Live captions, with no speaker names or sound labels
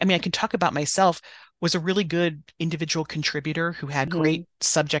I mean, I can talk about myself, was a really good individual contributor who had Hmm. great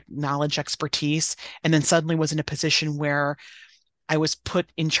subject knowledge expertise, and then suddenly was in a position where I was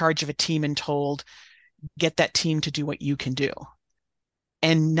put in charge of a team and told, get that team to do what you can do.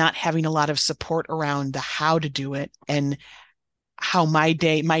 And not having a lot of support around the how to do it and how my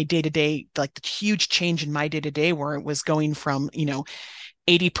day to day, like the huge change in my day to day, where it was going from,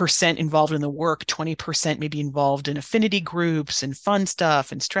 80% involved in the work, 20% maybe involved in affinity groups and fun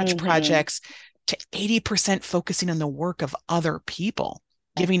stuff and stretch Hmm. projects, to 80% focusing on the work of other people,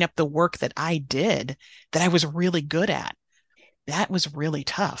 giving up the work that I did that I was really good at. That was really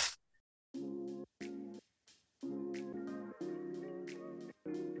tough.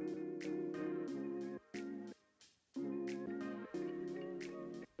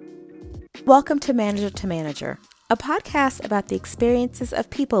 Welcome to Manager, a podcast about the experiences of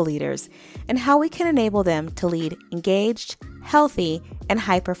people leaders and how we can enable them to lead engaged, healthy, and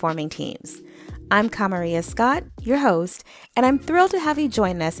high performing teams. I'm Kamaria Scott, your host, and I'm thrilled to have you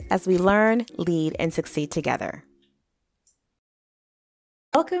join us as we learn, lead, and succeed together.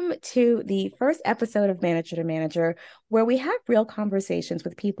 Welcome to the first episode of Manager to Manager, where we have real conversations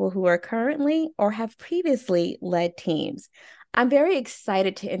with people who are currently or have previously led teams. I'm very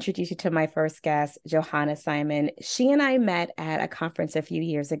excited to introduce you to my first guest, Johanna Simon. She and I met at a conference a few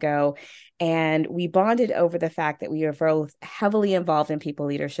years ago, and we bonded over the fact that we are both heavily involved in people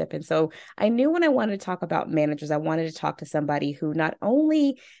leadership. And so I knew when I wanted to talk about managers, I wanted to talk to somebody who not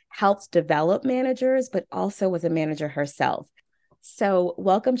only helped develop managers, but also was a manager herself. So,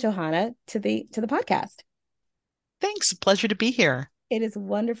 welcome, Johanna, to the podcast. Thanks. Pleasure to be here. It is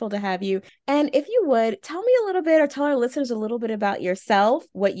wonderful to have you. And if you would tell me a little bit, or tell our listeners a little bit about yourself,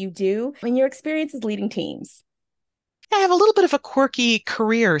 what you do, and your experiences leading teams. I have a little bit of a quirky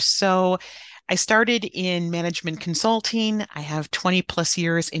career. So I started in management consulting. I have 20 plus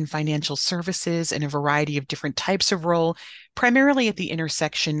years in financial services in a variety of different types of role, primarily at the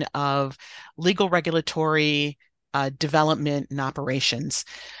intersection of legal, regulatory, development, and operations.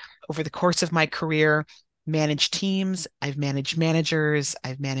 Over the course of my career, managed teams, I've managed managers,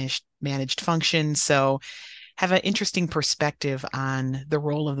 I've managed functions. So have an interesting perspective on the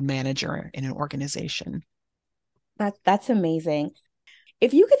role of the manager in an organization. That's amazing.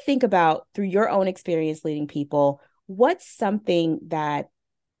 If you could think about through your own experience leading people, what's something that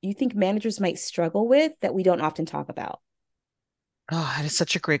you think managers might struggle with that we don't often talk about? Oh, that is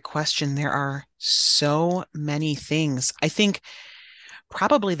such a great question. There are so many things. I think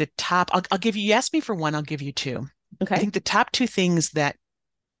probably the top, I'll give you, you asked me for one, I'll give you two. I Okay. think the top two things that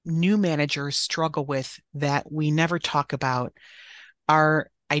new managers struggle with that we never talk about are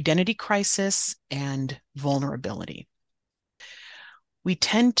identity crisis and vulnerability. We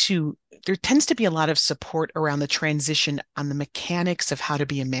tend to, there tends to be a lot of support around the transition on the mechanics of how to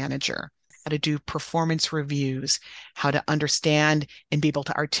be a manager, how to do performance reviews, how to understand and be able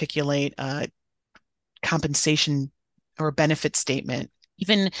to articulate a compensation or a benefit statement.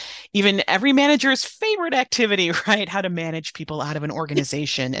 Even every manager's favorite activity, right? How to manage people out of an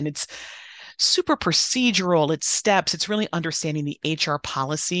organization. And it's super procedural, it's steps, it's really understanding the HR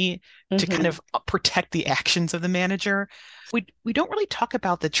policy to kind Hmm. of protect the actions of the manager. We don't really talk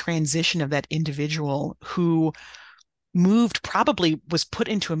about the transition of that individual who moved, probably was put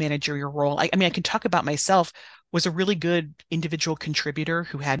into a managerial role. I mean, I can talk about myself, was a really good individual contributor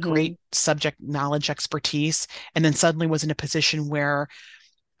who had Hmm. great subject knowledge expertise, and then suddenly was in a position where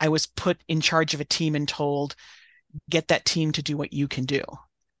I was put in charge of a team and told, get that team to do what you can do.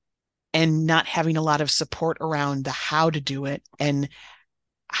 And not having a lot of support around the how to do it and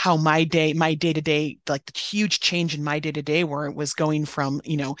how my day to day, like the huge change in my day to day, where it was going from,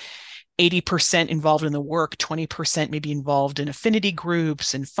 80% involved in the work, 20% maybe involved in affinity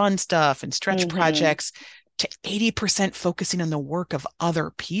groups and fun stuff and stretch Hmm. projects, to 80% focusing on the work of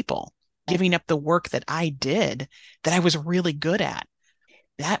other people, giving up the work that I did that I was really good at.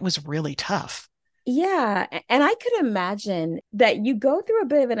 That was really tough. Yeah, and I could imagine that you go through a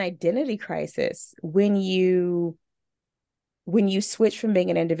bit of an identity crisis when you switch from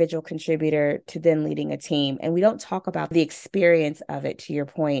being an individual contributor to then leading a team. And we don't talk about the experience of it, to your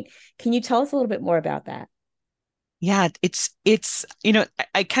point. Can you tell us a little bit more about that? Yeah,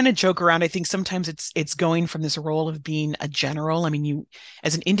 I kind of joke around. I think sometimes it's going from this role of being a general. I mean, you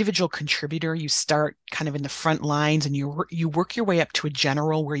as an individual contributor, you start kind of in the front lines and you work your way up to a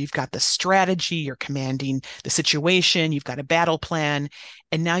general where you've got the strategy, you're commanding the situation, you've got a battle plan,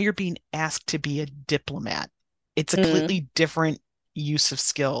 and now you're being asked to be a diplomat. It's a Mm, completely different use of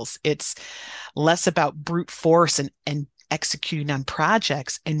skills. It's less about brute force and executing on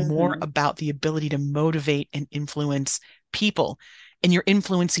projects and more hmm. about the ability to motivate and influence people. and you're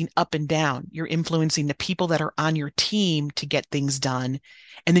influencing up and down. You're influencing the people that are on your team to get things done.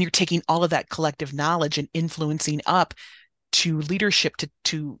 And then you're taking all of that collective knowledge and influencing up to leadership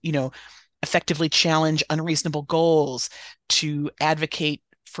to effectively challenge unreasonable goals, to advocate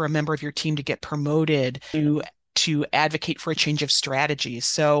for a member of your team to get promoted, to advocate for a change of strategy.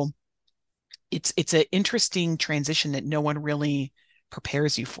 So it's an interesting transition that no one really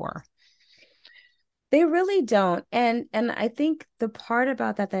prepares you for. They really don't. And I think the part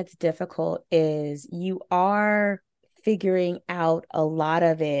about that that's difficult is you are figuring out a lot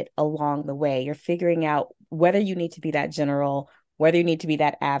of it along the way. You're figuring out whether you need to be that general, whether you need to be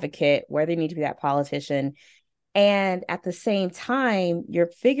that advocate, whether you need to be that politician. And at the same time, you're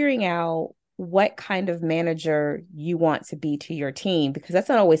figuring out what kind of manager you want to be to your team, because that's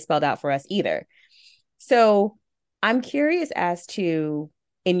not always spelled out for us either. So I'm curious as to,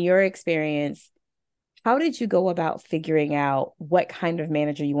 in your experience, how did you go about figuring out what kind of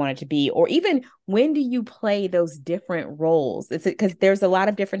manager you wanted to be? Or even when do you play those different roles? It's because there's a lot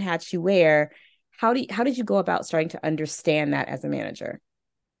of different hats you wear. How did you go about starting to understand that as a manager?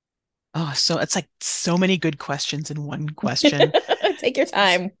 Oh, so it's like so many good questions in one question. Take your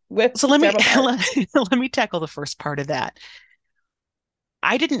time with So let me whichever part. let me tackle the first part of that.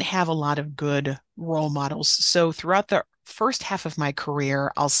 I didn't have a lot of good role models. So throughout the first half of my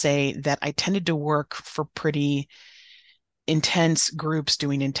career, I'll say that I tended to work for pretty intense groups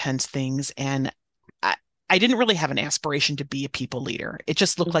doing intense things. And I didn't really have an aspiration to be a people leader. It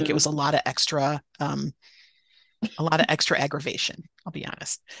just looked like it was Mhm. a lot of extra aggravation, I'll be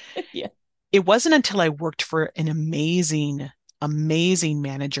honest. Yeah. It wasn't until I worked for an amazing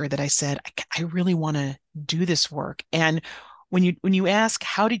manager that I said, I really want to do this work. And when you ask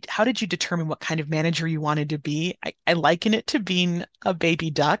how did you determine what kind of manager you wanted to be, I liken it to being a baby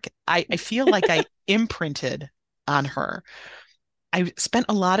duck. I feel like I imprinted on her. I spent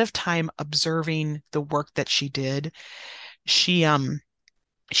a lot of time observing the work that she did. She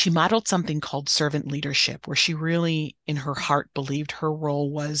she modeled something called servant leadership, where she really, in her heart, believed her role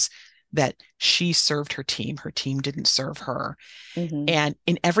was that she served her team didn't serve her. Hmm. And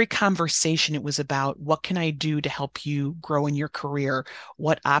in every conversation, it was about what can I do to help you grow in your career?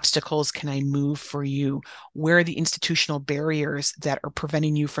 What obstacles can I move for you? Where are the institutional barriers that are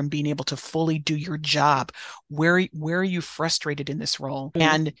preventing you from being able to fully do your job? Where are you frustrated in this role?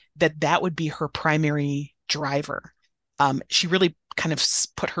 And that would be her primary driver. She really kind of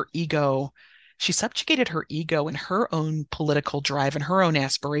put her ego, she subjugated her ego and her own political drive and her own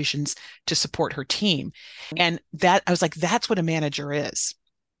aspirations to support her team. And that I was like, that's what a manager is.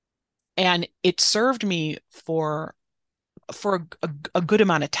 And it served me for a good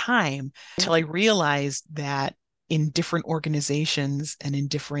amount of time till I realized that in different organizations and in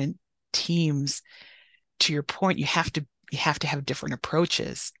different teams, to your point, you have to have different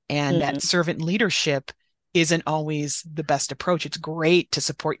approaches. And that Hmm. servant leadership isn't always the best approach. It's great to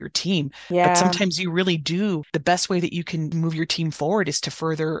support your team, but Yeah. sometimes you really do. The best way that you can move your team forward is to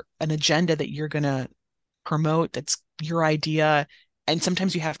further an agenda that you're going to promote, that's your idea. And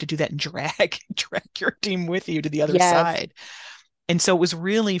sometimes you have to do that and drag your team with you to the other Yes. side. And so it was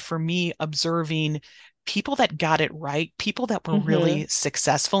really for me observing people that got it right, people that were Hmm. really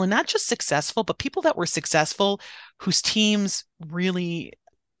successful, and not just successful, but people that were successful whose teams really,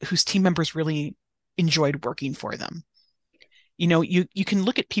 whose team members really enjoyed working for them. You can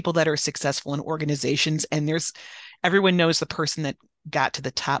look at people that are successful in organizations, and there's everyone knows the person that got to the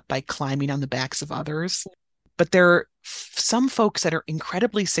top by climbing on the backs of others. But there are some folks that are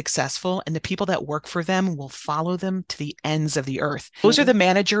incredibly successful, and the people that work for them will follow them to the ends of the earth. Those are the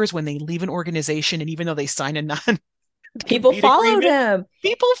managers when they leave an organization, and even though they sign a People non-compete follow agreement, them.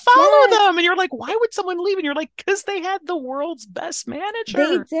 people follow Yes. them. And you're like, why would someone leave? And you're like, because they had the world's best They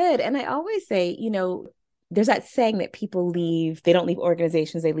manager. did. And I always say, there's that saying that people leave, they don't leave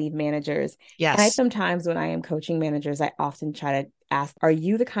organizations, they leave managers. And I Yes. sometimes, when I am coaching managers, I often try to ask, are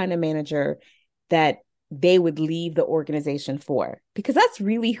you the kind of manager that they would leave the organization for? Because that's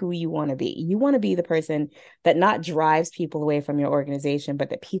really who you want to be. You want to be the person that not drives people away from your organization,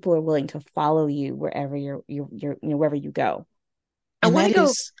 but that people are willing to follow you wherever wherever you go. I And want to that go.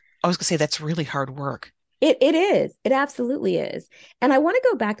 is, I was going to say, that's really hard work. It is. It absolutely is. And I want to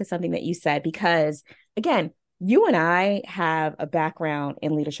go back to something that you said, because again, you and I have a background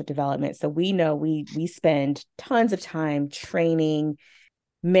in leadership development. So we know we spend tons of time training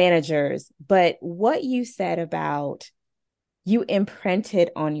managers. But what you said about you imprinted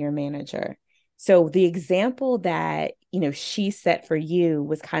on your manager. So the example that, she set for you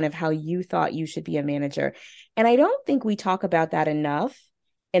was kind of how you thought you should be a manager. And I don't think we talk about that enough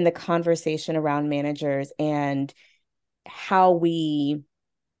in the conversation around managers. And how we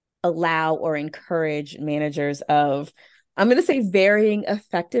allow or encourage managers of, I'm going to say, varying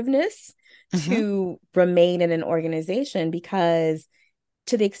effectiveness Mm-hmm. to remain in an organization, because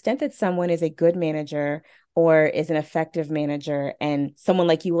to the extent that someone is a good manager or is an effective manager and someone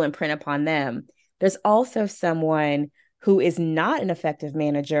like you will imprint upon them, there's also someone who is not an effective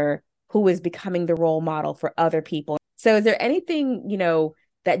manager who is becoming the role model for other people. So is there anything,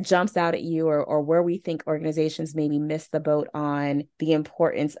 that jumps out at you, or where we think organizations maybe miss the boat on the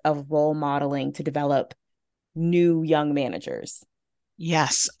importance of role modeling to develop new young managers?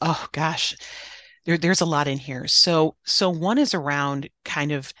 Yes. Oh gosh. There's a lot in here. So one is around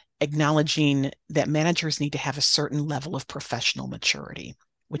kind of acknowledging that managers need to have a certain level of professional maturity,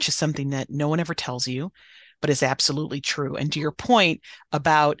 which is something that no one ever tells you, but is absolutely true. And to your point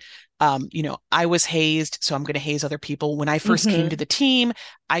about, I was hazed, so I'm going to haze other people. When I first came to Mm-hmm. the team,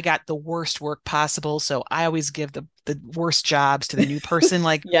 I got the worst work possible, so I always give the worst jobs to the new person.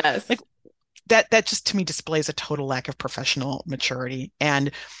 Yes. Like that just to me displays a total lack of professional maturity.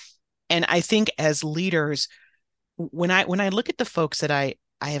 And I think as leaders, when I look at the folks that I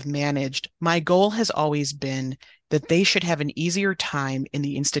have managed, my goal has always been that they should have an easier time in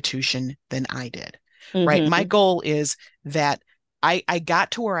the institution than I did. Right? My Mm-hmm. goal is that I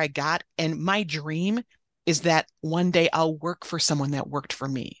got to where I got, and my dream is that one day I'll work for someone that worked for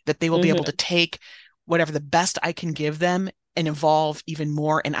me, that they will be able to Mm-hmm. take whatever the best I can give them and evolve even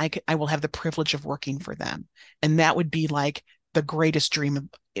more, and I will have the privilege of working for them. And that would be like the greatest dream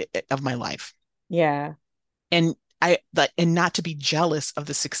of my life. Yeah. And and not to be jealous of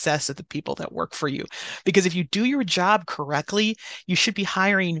the success of the people that work for you, because if you do your job correctly, you should be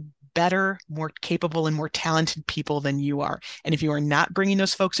hiring better, more capable, and more talented people than you are. And if you are not bringing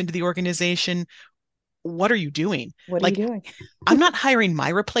those folks into the organization, what are you doing? What are you Like, doing? I'm not hiring my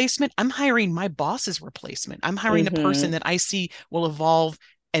replacement. I'm hiring my boss's replacement. I'm hiring a person Mm-hmm. that I see will evolve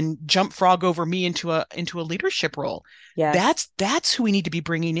and jump frog over me into a leadership role. Yes. That's who we need to be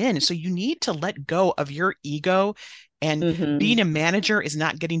bringing in. So you need to let go of your ego, and Mm-hmm. being a manager is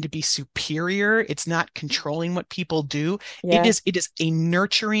not getting to be superior. It's not controlling what people do. It Yes, is a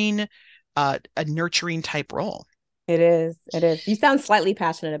nurturing type role. it is. It is. You sound slightly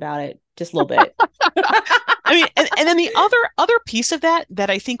passionate about it, just a little bit. I mean, and then the other piece of that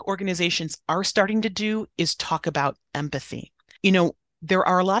I think organizations are starting to do is talk about empathy. You know, there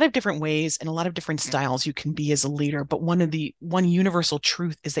are a lot of different ways and a lot of different styles you can be as a leader, but one universal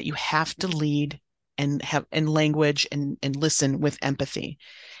truth is that you have to lead and have and language and listen with empathy.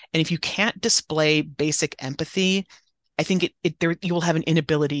 And if you can't display basic empathy, I think it there you will have an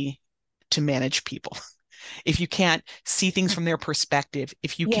inability to manage people. If you can't see things from their perspective,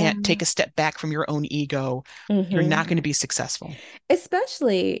 if you Yeah. can't take a step back from your own ego, you're not Mm-hmm. going to be successful.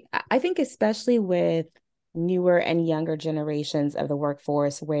 Especially, I think, especially with newer and younger generations of the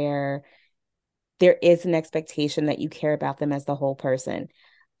workforce, where there is an expectation that you care about them as the whole person.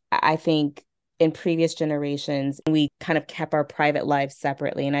 I think in previous generations, we kind of kept our private lives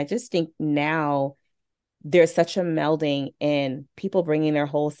separately. And I just think now there's such a melding in people bringing their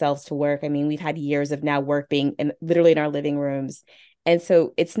whole selves to work. I mean, we've had years of now work being literally in our living rooms. And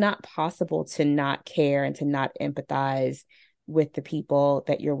so it's not possible to not care and to not empathize with the people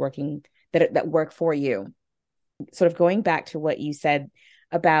that you're working that work for you. Sort of going back to what you said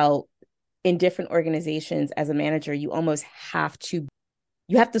about in different organizations as a manager, you have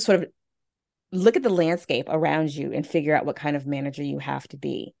to sort of look at the landscape around you and figure out what kind of manager you have to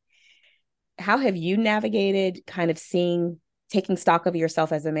be. How have you navigated kind of taking stock of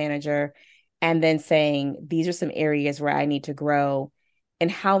yourself as a manager and then saying, these are some areas where I need to grow?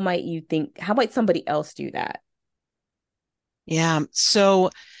 And how might somebody else do that? Yeah. So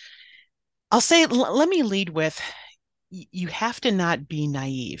I'll say, let me lead with you have to not be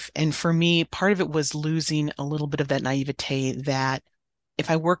naive. And for me, part of it was losing a little bit of that naivete that if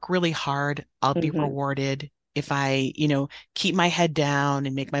I work really hard, I'll be Mm-hmm. rewarded. If I, keep my head down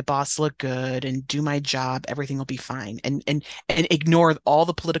and make my boss look good and do my job, everything will be fine. And ignore all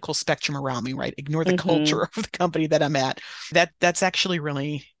the political spectrum around me, right? Ignore the Mm-hmm. culture of the company that I'm at. That's actually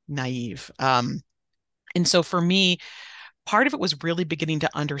really naive. And so for me, part of it was really beginning to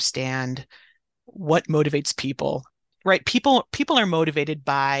understand what motivates people, right? People are motivated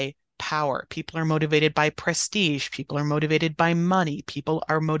by power. People are motivated by prestige. People are motivated by money. People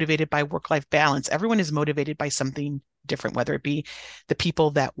are motivated by work-life balance. Everyone is motivated by something different, whether it be the people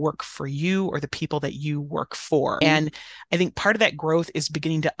that work for you or the people that you work for. And I think part of that growth is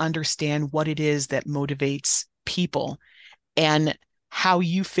beginning to understand what it is that motivates people and how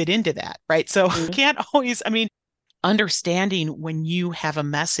you fit into that, right? So Mm-hmm. can't always, I mean, understanding when you have a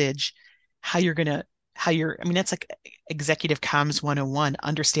message, how you're going to I mean, that's like executive comms 101,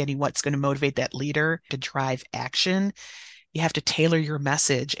 understanding what's going to motivate that leader to drive action. You have to tailor your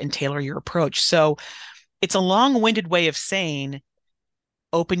message and tailor your approach. So it's a long-winded way of saying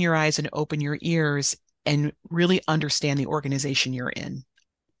open your eyes and open your ears and really understand the organization you're in.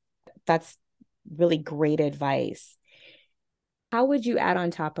 That's really great advice. How would you add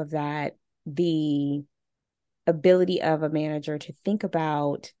on top of that the ability of a manager to think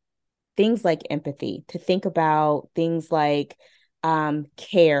about things like empathy, to think about things like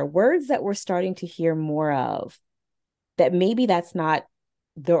care, words that we're starting to hear more of, that maybe that's not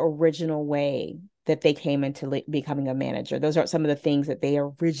the original way that they came into becoming a manager. Those are some of the things that they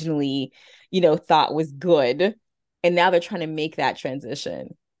originally, thought was good. And now they're trying to make that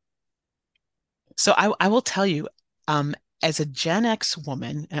transition. So I will tell you, as a Gen X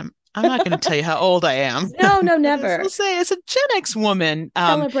woman, I'm not going to tell you how old I am, No, no, but as we'll never. say, as a Gen X woman,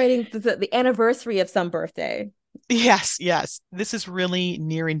 Celebrating the anniversary of some birthday. yes, yes, this is really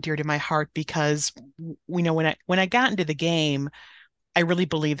near and dear to my heart because when I got into the game, I really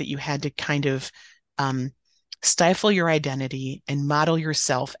believe that you had to kind of um, stifle your identity and model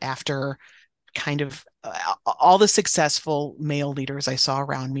yourself after kind of all the successful male leaders I saw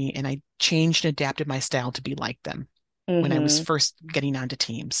around me, and I changed and adapted my style to be like them when I was Mm-hmm. first getting onto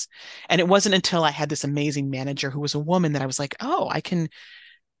teams. And it wasn't until I had this amazing manager who was a woman that I was like, oh, I can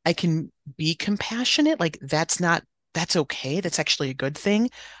be compassionate. Like that's okay. That's actually a good thing.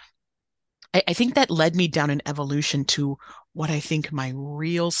 I think that led me down an evolution to what I think my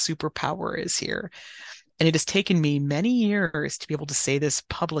real superpower is here. And it has taken me many years to be able to say this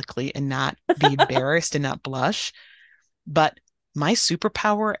publicly and not be embarrassed and not blush. But my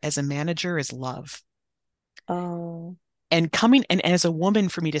superpower as a manager is love. Oh, And coming and as a woman,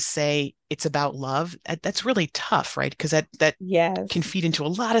 for me to say it's about love, that's really tough, right? Because that can yes. feed into a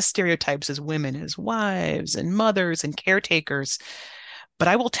lot of stereotypes as women, as wives and mothers and caretakers. But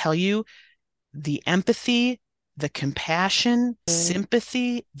I will tell you, the empathy, the compassion, Mm,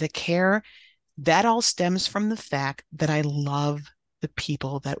 sympathy, the care, that all stems from the fact that I love the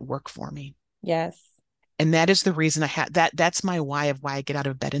people that work for me. yes. And that is the reason I had that's my why of why I get out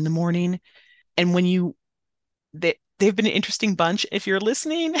of bed in the morning. And when they've been an interesting bunch. If you're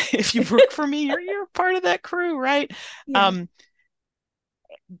listening, if you work for me, you're part of that crew, right? Yeah. Um,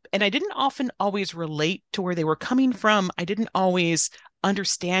 and I didn't often always relate to where they were coming from. I didn't always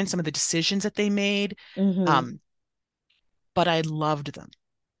understand some of the decisions that they made. Mm-hmm. Um, but I loved them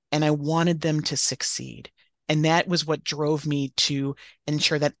and I wanted them to succeed. And that was what drove me to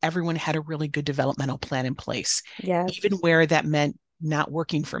ensure that everyone had a really good developmental plan in place, Yes. even where that meant not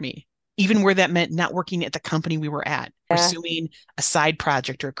working for me, even where that meant not working at the company we were at, Yeah. pursuing a side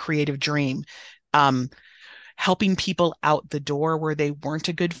project or a creative dream, um, helping people out the door where they weren't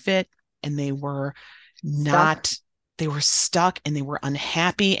a good fit and they were Stuck. not they were stuck and they were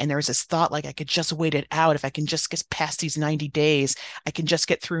unhappy, and there was this thought like I could just wait it out. If I can just get past these 90 days, I can just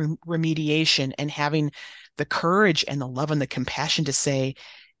get through remediation. And having the courage and the love and the compassion to say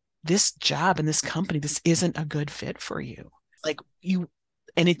this job and this company, this isn't a good fit for you, like you.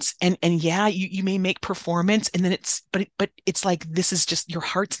 And it's and yeah, you may make performance and then but it's like this is just your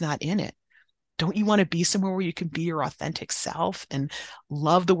heart's not in it. Don't you want to be somewhere where you can be your authentic self and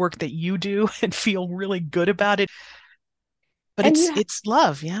love the work that you do and feel really good about it? But And it's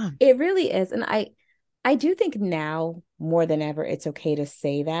love, yeah. it really is. And I do think now more than ever it's okay to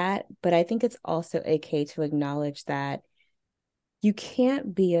say that, but I think it's also okay to acknowledge that you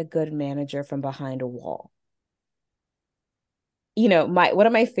can't be a good manager from behind a wall. My one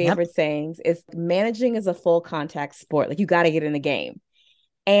of my Yep. favorite sayings is managing is a full contact sport. Like you got to get in the game.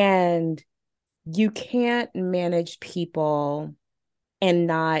 And you can't manage people and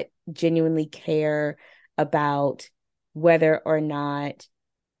not genuinely care about whether or not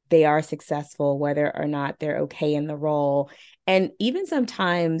they are successful, whether or not they're okay in the role. And even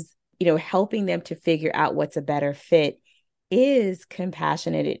sometimes, helping them to figure out what's a better fit is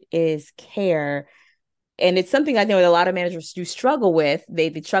compassionate, it is care. And it's something I know that a lot of managers do struggle with.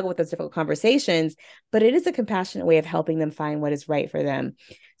 They struggle with those difficult conversations, but it is a compassionate way of helping them find what is right for them.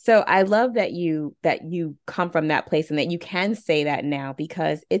 So I love that you come from that place and that you can say that now,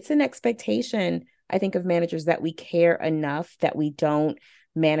 because it's an expectation, I think, of managers that we care enough that we don't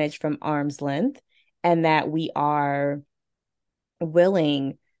manage from arm's length, and that we are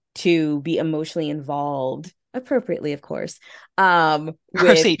willing to be emotionally involved appropriately, of course,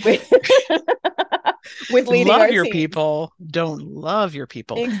 with See, with leading love our your teams. people, don't love your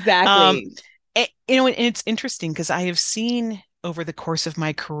people. Um, Exactly. and it's interesting because I have seen over the course of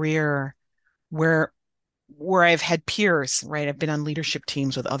my career where where I've had peers, right? I've been on leadership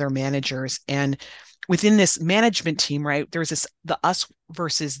teams with other managers, and within this management team, right, there's this the us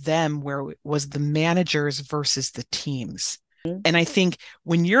versus them, where it was the managers versus the teams. And I think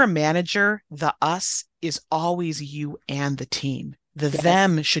when you're a manager, the us is always you and the team. The Yes.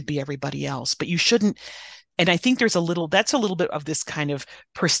 them should be everybody else, but you shouldn't. And I think that's a little bit of this kind of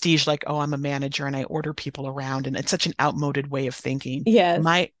prestige, like, oh, I'm a manager and I order people around. And it's such an outmoded way of thinking. Yes.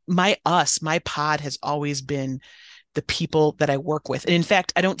 My pod has always been the people that I work with. And in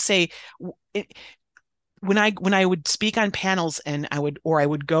fact, I don't say when I would speak on panels and I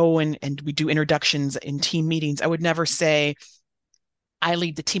would go and we do introductions in team meetings, I would never say I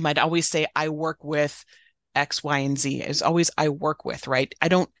lead the team. I'd always say I work with X, Y, and Z. It's always I work with, right? They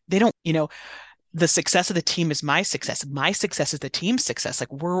don't, the success of the team is my success. My success is the team's success.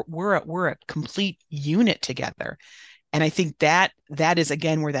 Like we're a complete unit together. And I think that is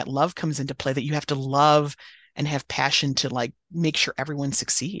again where that love comes into play, that you have to love and have passion to like make sure everyone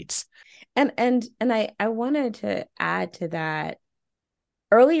succeeds. And I wanted to add to that.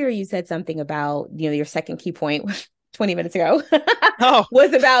 Earlier you said something about, your second key point 20 minutes ago Oh,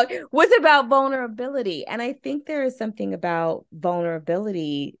 was about vulnerability. And I think there is something about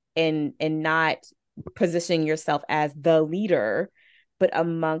vulnerability in not positioning yourself as the leader, but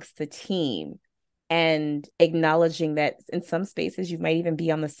amongst the team, and acknowledging that in some spaces you might even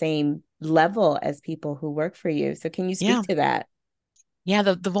be on the same level as people who work for you. So can you yeah. speak to that? Yeah,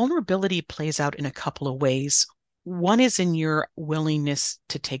 the vulnerability plays out in a couple of ways. One is in your willingness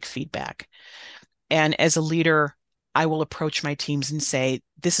to take feedback. And as a leader, I will approach my teams and say,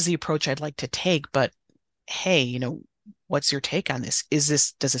 this is the approach I'd like to take, but hey, what's your take on this?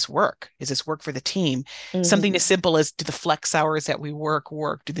 Does this work? Is this work for the team? Something as Mm-hmm. simple as, do the flex hours that we work?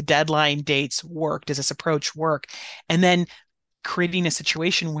 Do the deadline dates work? Does this approach work? And then creating a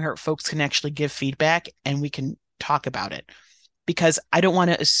situation where folks can actually give feedback and we can talk about it. Because I don't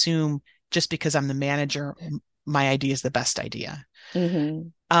want to assume just because I'm the manager, my idea is the best idea. Mm-hmm.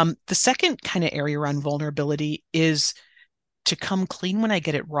 The second kind of area around vulnerability is to come clean when I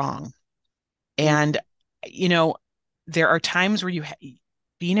get it wrong. And, you know, there are times where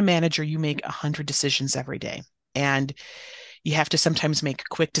being a manager, you make 100 decisions every day. And you have to sometimes make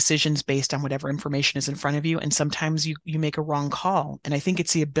quick decisions based on whatever information is in front of you. And sometimes you make a wrong call. And I think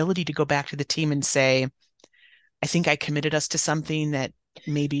it's the ability to go back to the team and say, I think I committed us to something that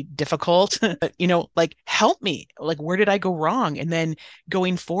may be difficult, but, like, help me. Like, where did I go wrong? And then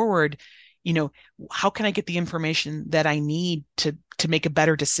going forward, you know, how can I get the information that I need to make a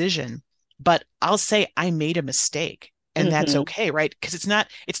better decision? But I'll say I made a mistake, and that's Mm-hmm. okay, right? Because it's not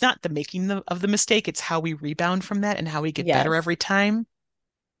the making of the mistake, it's how we rebound from that and how we get better Yes. every time.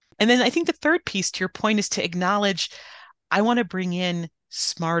 And then I think the third piece to your point is to acknowledge I want to bring in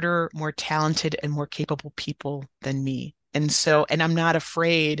smarter, more talented, and more capable people than me. And I'm not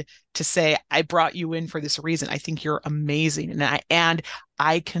afraid to say, I brought you in for this reason. I think you're amazing. And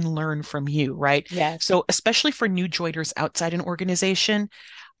I can learn from you, right? Yes. So especially for new joiners outside an organization,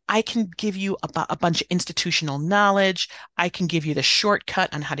 I can give you a bunch of institutional knowledge. I can give you the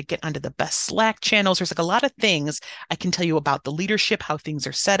shortcut on how to get onto the best Slack channels. There's like a lot of things I can tell you about the leadership, how things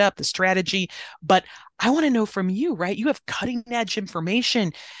are set up, the strategy. But I want to know from you, right? You have cutting edge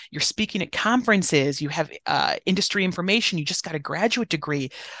information. You're speaking at conferences. You have industry information. You just got a graduate degree.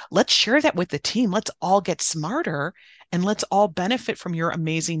 Let's share that with the team. Let's all get smarter and let's all benefit from your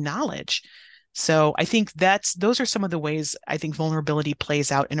amazing knowledge. So I think those are some of the ways I think vulnerability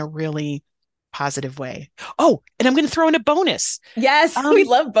plays out in a really positive way. Oh, and I'm going to throw in a bonus. Yes, we Um,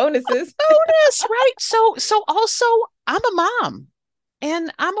 love bonuses. bonus, right? So also I'm a mom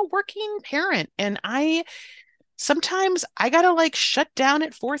and I'm a working parent, and I sometimes I gotta like shut down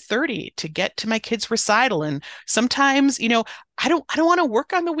at 4:30 to get to my kid's recital. And sometimes, I don't want to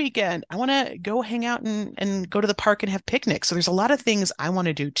work on the weekend. I want to go hang out and go to the park and have picnics. So there's a lot of things I want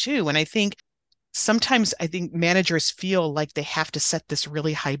to do too. And I think sometimes I think managers feel like they have to set this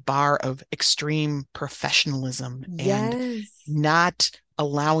really high bar of extreme professionalism and Yes. not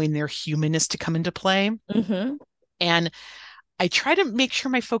allowing their humanness to come into play. Mm-hmm. And I try to make sure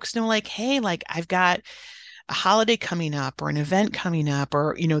my folks know, like, hey, like I've got a holiday coming up or an event coming up,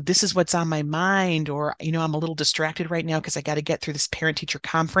 or, this is what's on my mind, or, I'm a little distracted right now because I got to get through this parent teacher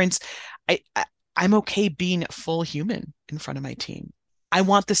conference. I'm okay being a full human in front of my team. I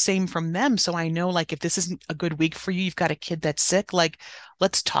want the same from them. So I know, like, if this isn't a good week for you, you've got a kid that's sick, like,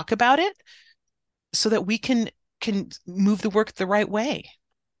 let's talk about it so that we can move the work the right way.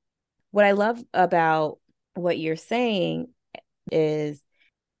 What I love about what you're saying is,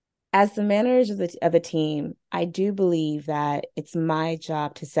 as the manager of a team, I do believe that it's my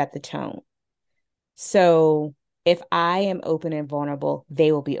job to set the tone. So if I am open and vulnerable,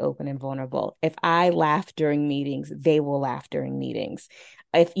 they will be open and vulnerable. If I laugh during meetings, they will laugh during meetings.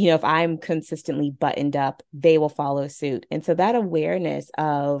 If I'm consistently buttoned up, they will follow suit. And so that awareness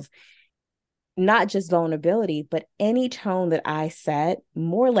of not just vulnerability, but any tone that I set,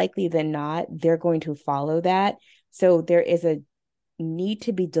 more likely than not, they're going to follow that. So there is a need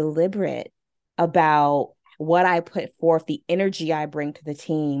to be deliberate about what I put forth, the energy I bring to the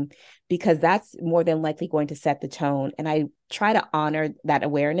team, because that's more than likely going to set the tone. And I try to honor that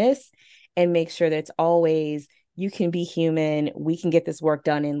awareness and make sure that it's always, you can be human. We can get this work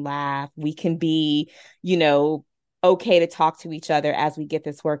done and laugh. We can be, okay to talk to each other as we get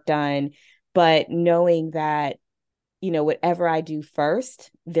this work done. But knowing that, whatever I do first,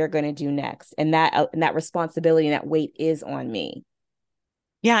 they're going to do next. And that responsibility and that weight is on me.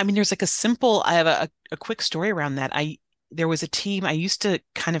 Yeah, I mean, there's like I have a quick story around that. There was a team, I used to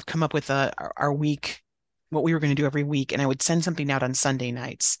kind of come up with our week, what we were going to do every week, and I would send something out on Sunday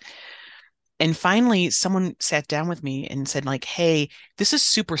nights. And finally, someone sat down with me and said, like, hey, this is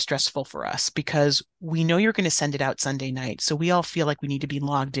super stressful for us because we know you're going to send it out Sunday night. So we all feel like we need to be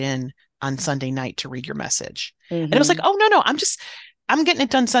logged in on Sunday night to read your message. And I was like, Mm-hmm. oh, no, I'm getting it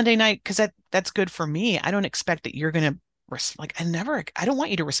done Sunday night because that's good for me. I don't expect that you're going to like, I don't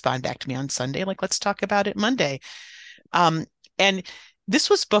want you to respond back to me on Sunday. Like, let's talk about it Monday. Um, and this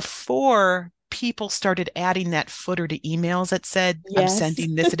was before people started adding that footer to emails that said, I'm Yes.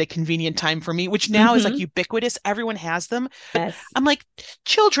 sending this at a convenient time for me, which now is like Mm-hmm. ubiquitous. Everyone has them. But Yes. I'm like,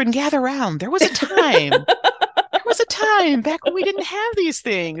 children, gather around. There was a time. There was a time back when we didn't have these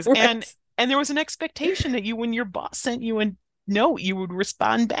things. And Right. and there was an expectation that you, when your boss sent you a note, you would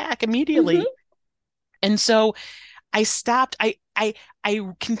respond back Mm-hmm. immediately. And so I stopped. I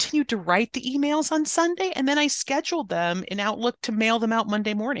continued to write the emails on Sunday, and then I scheduled them in Outlook to mail them out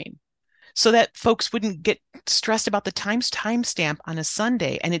Monday morning so that folks wouldn't get stressed about the timestamp on a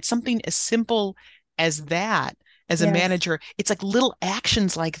Sunday. And it's something as simple as that. As a Yes. manager, it's like little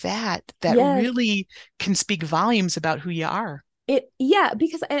actions like that that Yes. really can speak volumes about who you are. Yeah,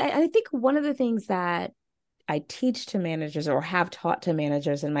 because I think one of the things that I teach to managers or have taught to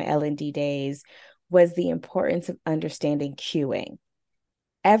managers in my L&D days was the importance of understanding cueing.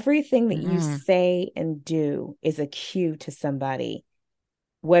 Everything that you Mm, say and do is a cue to somebody,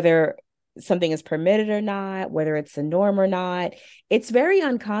 whether something is permitted or not, whether it's a norm or not. It's very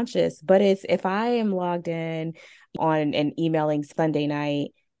unconscious, but it's if I am logged in on and emailing Sunday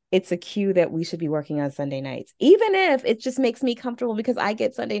night, it's a cue that we should be working on Sunday nights, even if it just makes me comfortable because I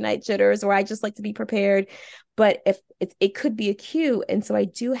get Sunday night jitters or I just like to be prepared. But if it could be a cue. And so I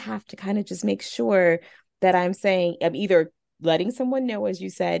do have to kind of just make sure that I'm either letting someone know, as you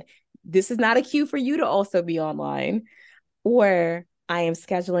said, this is not a cue for you to also be online, or I am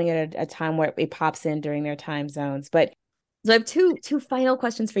scheduling it at a time where it pops in during their time zones. But so I have two final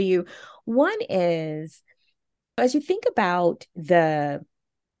questions for you. One is, as you think about the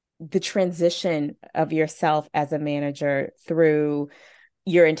transition of yourself as a manager through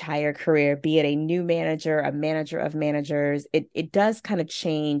your entire career, be it a new manager, a manager of managers, it does kind of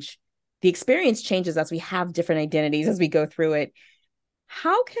change. The experience changes as we have different identities as we go through it.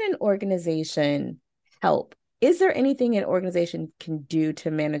 How can an organization help? Is there anything an organization can do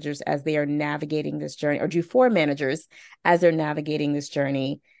to managers as they are navigating this journey, or do for managers as they're navigating this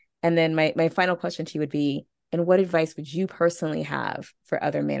journey? And then my final question to you would be, and what advice would you personally have for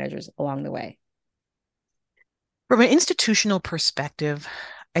other managers along the way? From an institutional perspective,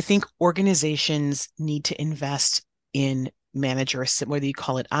 I think organizations need to invest in managers, whether you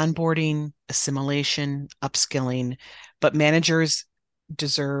call it onboarding, assimilation, upskilling, but managers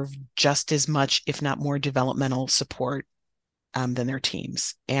deserve just as much, if not more, developmental support than their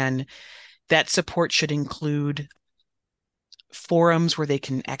teams. And that support should include forums where they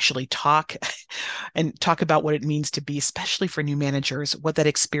can actually talk and talk about what it means to be, especially for new managers, what that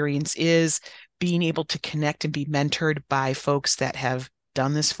experience is, being able to connect and be mentored by folks that have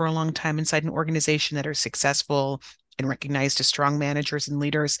done this for a long time inside an organization that are successful and recognized as strong managers and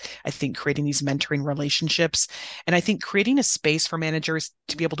leaders. I think creating these mentoring relationships, and I think creating a space for managers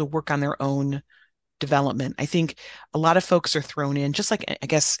to be able to work on their own development. I think a lot of folks are thrown in, just like I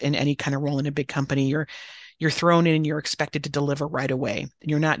guess in any kind of role in a big company, you're thrown in and you're expected to deliver right away. And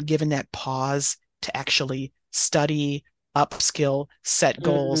you're not given that pause to actually study, upskill, set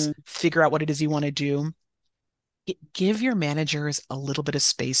goals, Mm, figure out what it is you want to do. Give your managers a little bit of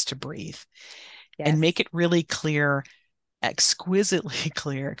space to breathe and make yes. it really clear, exquisitely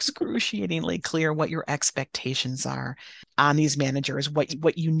clear, excruciatingly clear what your expectations are on these managers,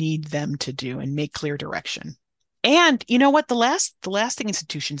 what you need them to do, and make clear direction. And you know what? The last thing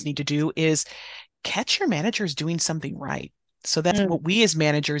institutions need to do is catch your managers doing something right. So that's Mm. what we as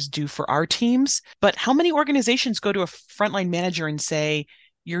managers do for our teams. But how many organizations go to a frontline manager and say,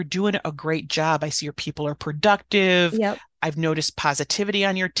 you're doing a great job. I see your people are productive. Yep. I've noticed positivity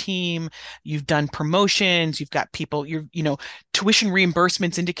on your team. You've done promotions. You've got people, tuition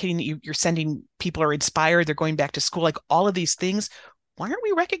reimbursements indicating that you're sending people are inspired. They're going back to school, like all of these things. Why aren't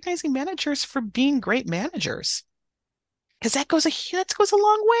we recognizing managers for being great managers? Because that goes a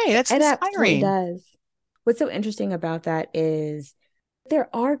long way. That's It absolutely inspiring. does. What's so interesting about that is there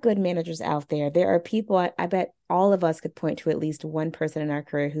are good managers out there. There are people, I bet all of us could point to at least one person in our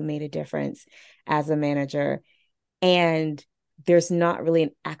career who made a difference as a manager. And there's not really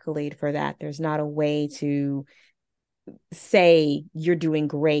an accolade for that. There's not a way to say you're doing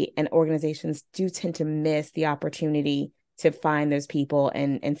great. And organizations do tend to miss the opportunity to find those people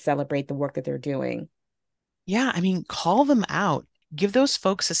and celebrate the work that they're doing. Yeah, I mean, call them out. Give those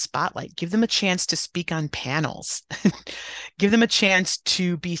folks a spotlight. Give them a chance to speak on panels. Give them a chance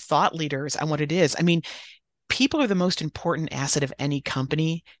to be thought leaders on what it is. I mean, people are the most important asset of any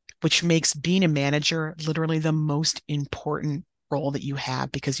company, which makes being a manager literally the most important role that you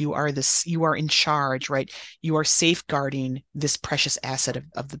have because you are in charge, right? You are safeguarding this precious asset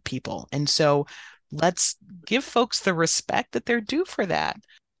of the people. And so let's give folks the respect that they're due for that.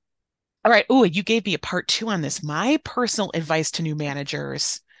 All right. Oh, you gave me a part two on this. My personal advice to new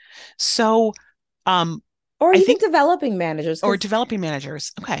managers. So, Or I even think, developing managers. or developing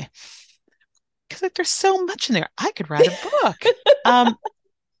managers. Okay. Because like, there's so much in there. I could write a book. Um,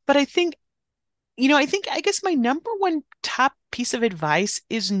 but I guess my number one top piece of advice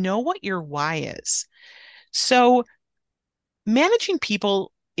is know what your why is. So managing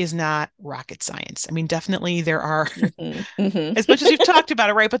people is not rocket science. I mean, definitely there are as much as we've talked about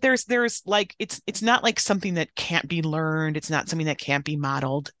it, right? But there's like it's not like something that can't be learned. It's not something that can't be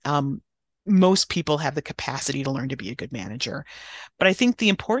modeled. Most people have the capacity to learn to be a good manager. But I think the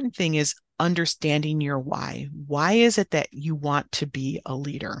important thing is understanding your why. Why is it that you want to be a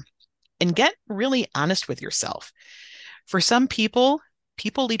leader? And get really honest with yourself. For some people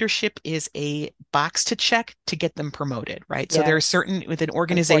leadership is a box to check to get them promoted, right? So there are Yes, certain within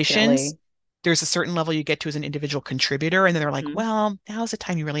organizations, unfortunately. there's a certain level you get to as an individual contributor, and then they're like, Mhm. well, now's the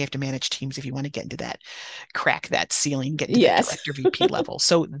time you really have to manage teams if you want to get into that, crack that ceiling, get into that Yes. director VP level.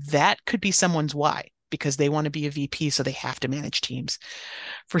 So that could be someone's why, because they want to be a VP, so they have to manage teams.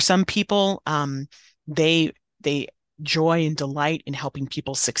 For some people, they joy and delight in helping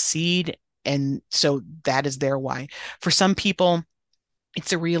people succeed. And so that is their why. For some people,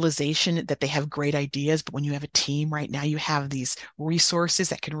 it's a realization that they have great ideas, but when you have a team right now, you have these resources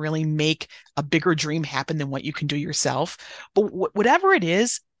that can really make a bigger dream happen than what you can do yourself. But whatever it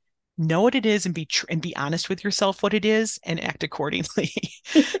is, know what it is and be honest with yourself what it is and act accordingly.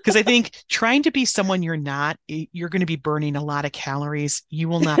 Because I think trying to be someone you're not, you're going to be burning a lot of calories. You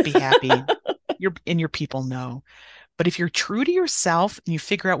will not be happy. Your people know. But if you're true to yourself and you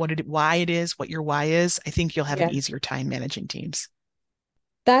figure out why it is, what your why is, I think you'll have an Yeah. easier time managing teams.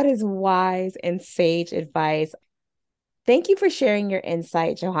 That is wise and sage advice. Thank you for sharing your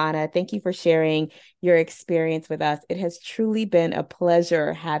insight, Johanna. Thank you for sharing your experience with us. It has truly been a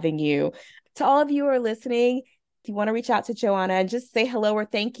pleasure having you. To all of you who are listening, if you want to reach out to Johanna and just say hello or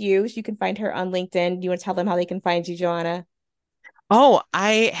thank you, you can find her on LinkedIn. You want to tell them how they can find you, Johanna? Oh,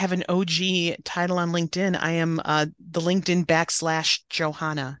 I have an OG title on LinkedIn. I am the LinkedIn /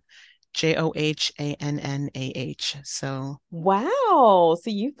 Johanna, JOHANNAH. So Wow. So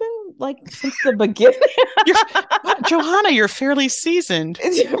you've been like since the beginning. you're Johanna, you're fairly seasoned.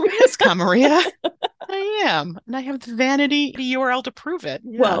 Yes, Maria. I am. And I have the vanity URL to prove it.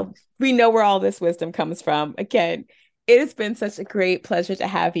 Yeah. Well, we know where all this wisdom comes from. Again, it has been such a great pleasure to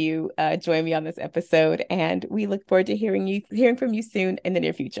have you join me on this episode, and we look forward to hearing from you soon in the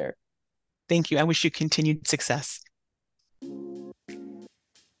near future. Thank you. I wish you continued success.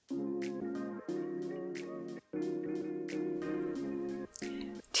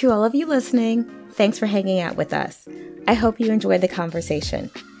 To all of you listening, thanks for hanging out with us. I hope you enjoyed the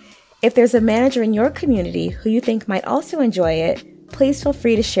conversation. If there's a manager in your community who you think might also enjoy it, please feel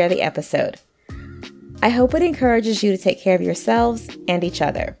free to share the episode. I hope it encourages you to take care of yourselves and each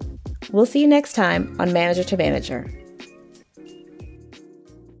other. We'll see you next time on Manager to Manager.